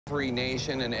Every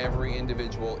nation and every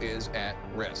individual is at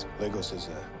risk. Lagos is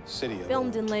a city of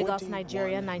Filmed in Lagos,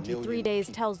 Nigeria, 93 Days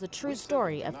tells the true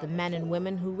story of the men and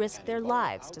women who risked their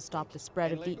lives to stop the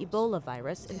spread of the Ebola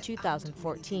virus in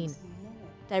 2014.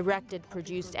 Directed,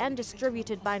 produced, and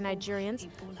distributed by Nigerians,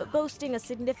 but boasting a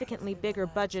significantly bigger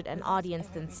budget and audience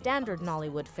than standard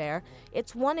Nollywood fare,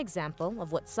 it's one example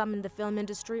of what some in the film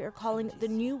industry are calling the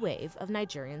new wave of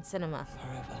Nigerian cinema.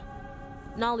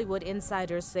 Nollywood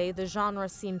insiders say the genre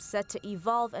seems set to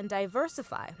evolve and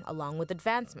diversify, along with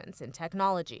advancements in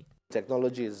technology.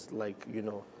 Technology is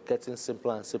getting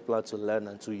simpler and simpler to learn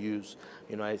and to use.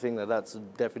 I think that's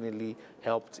definitely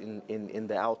helped in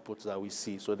the outputs that we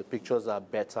see. So the pictures are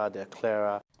better, they're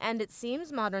clearer. And it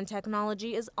seems modern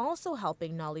technology is also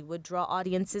helping Nollywood draw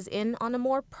audiences in on a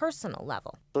more personal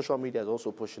level. Social media is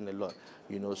also pushing a lot.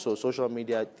 So social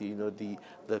media,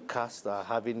 the cast are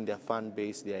having their fan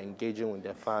base, they're engaging with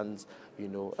their fans. They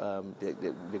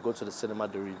go to the cinema,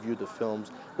 they review the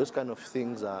films. Those kind of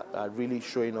things are really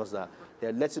showing us that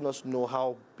they're letting us know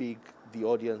how big the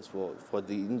audience for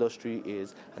the industry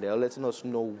is, and they're letting us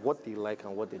know what they like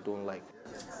and what they don't like.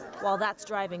 While that's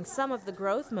driving some of the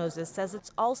growth, Moses says it's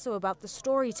also about the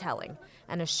storytelling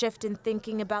and a shift in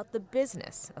thinking about the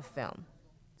business of film.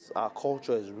 Our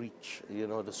culture is rich.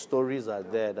 The stories are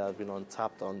there that have been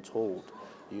untapped, untold.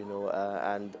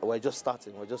 And we're just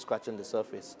starting. We're just scratching the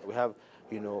surface. We have,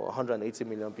 180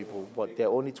 million people, but there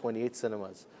are only 28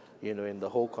 cinemas, in the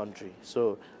whole country.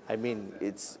 So,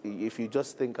 if you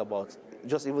just think about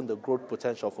just even the growth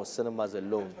potential for cinemas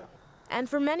alone. And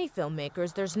for many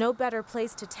filmmakers, there's no better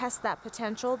place to test that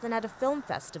potential than at a film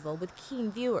festival with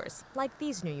keen viewers, like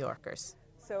these New Yorkers.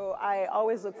 So I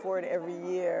always look forward every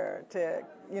year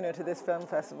to this film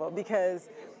festival, because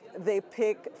they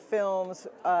pick films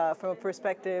from a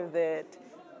perspective that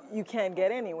you can't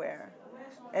get anywhere.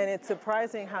 And it's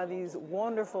surprising how these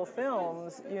wonderful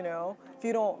films, if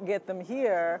you don't get them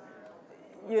here,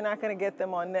 you're not going to get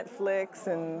them on Netflix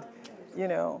and,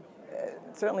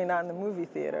 certainly not in the movie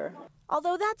theater.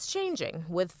 Although that's changing,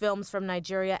 with films from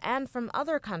Nigeria and from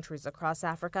other countries across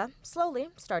Africa slowly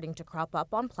starting to crop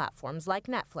up on platforms like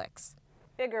Netflix.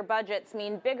 Bigger budgets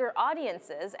mean bigger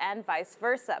audiences and vice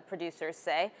versa, producers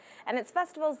say. And it's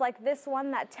festivals like this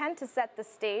one that tend to set the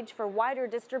stage for wider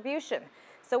distribution.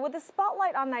 So with the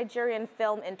spotlight on Nigerian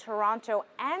film in Toronto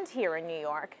and here in New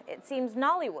York, it seems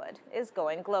Nollywood is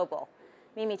going global.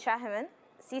 Chiahemen,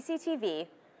 CCTV,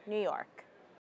 New York.